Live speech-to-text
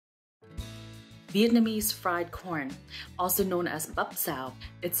Vietnamese fried corn, also known as bắp xào.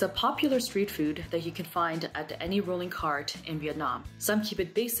 It's a popular street food that you can find at any rolling cart in Vietnam. Some keep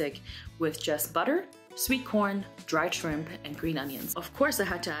it basic with just butter, sweet corn, dried shrimp, and green onions. Of course, I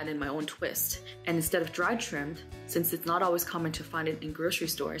had to add in my own twist. And instead of dried shrimp, since it's not always common to find it in grocery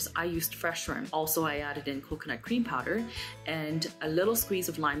stores, I used fresh shrimp. Also, I added in coconut cream powder and a little squeeze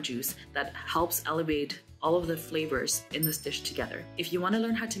of lime juice that helps elevate all of the flavors in this dish together. If you want to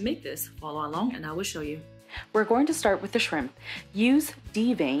learn how to make this, follow along and I will show you. We're going to start with the shrimp. Use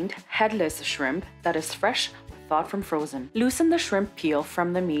deveined, headless shrimp that is fresh, thawed from frozen. Loosen the shrimp peel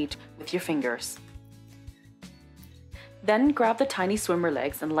from the meat with your fingers. Then grab the tiny swimmer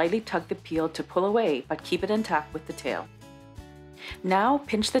legs and lightly tug the peel to pull away, but keep it intact with the tail. Now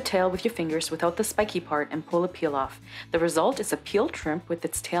pinch the tail with your fingers without the spiky part and pull the peel off. The result is a peeled shrimp with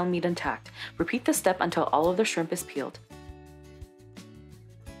its tail meat intact. Repeat this step until all of the shrimp is peeled.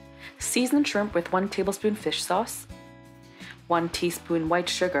 Season shrimp with 1 tablespoon fish sauce, 1 teaspoon white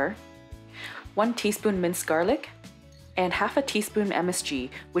sugar, 1 teaspoon minced garlic, and half a teaspoon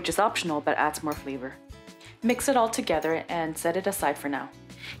M.S.G, which is optional but adds more flavor. Mix it all together and set it aside for now.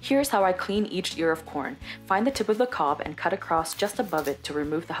 Here's how I clean each ear of corn. Find the tip of the cob and cut across just above it to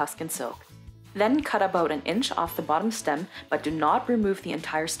remove the husk and silk. Then cut about an inch off the bottom stem, but do not remove the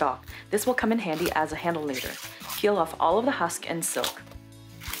entire stalk. This will come in handy as a handle later. Peel off all of the husk and silk.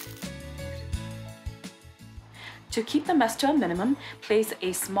 To keep the mess to a minimum, place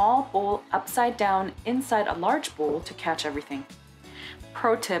a small bowl upside down inside a large bowl to catch everything.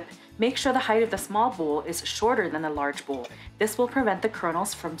 Pro tip: make sure the height of the small bowl is shorter than the large bowl. This will prevent the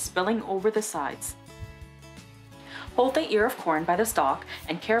kernels from spilling over the sides. Hold the ear of corn by the stalk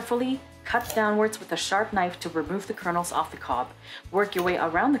and carefully cut downwards with a sharp knife to remove the kernels off the cob. Work your way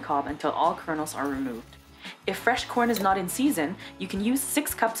around the cob until all kernels are removed. If fresh corn is not in season, you can use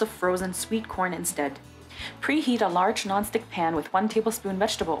 6 cups of frozen sweet corn instead. Preheat a large nonstick pan with 1 tablespoon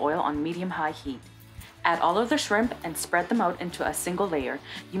vegetable oil on medium-high heat. Add all of the shrimp and spread them out into a single layer.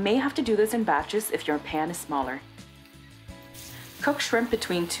 You may have to do this in batches if your pan is smaller. Cook shrimp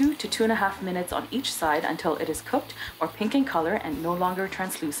between 2 to 2.5 minutes on each side until it is cooked or pink in color and no longer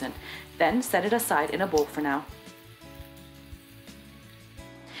translucent. Then set it aside in a bowl for now.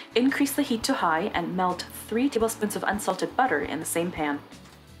 Increase the heat to high and melt 3 tablespoons of unsalted butter in the same pan.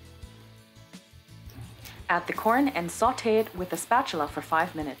 Add the corn and sauté it with a spatula for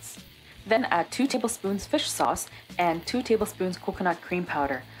 5 minutes. Then add 2 tablespoons fish sauce and 2 tablespoons coconut cream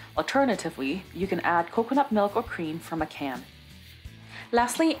powder. Alternatively, you can add coconut milk or cream from a can.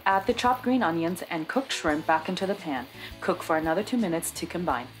 Lastly, add the chopped green onions and cooked shrimp back into the pan. Cook for another 2 minutes to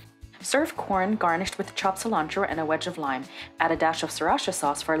combine. Serve corn garnished with chopped cilantro and a wedge of lime. Add a dash of sriracha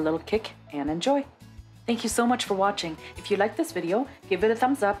sauce for a little kick and enjoy. Thank you so much for watching. If you liked this video, give it a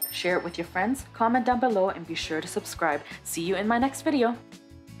thumbs up, share it with your friends, comment down below, and be sure to subscribe. See you in my next video.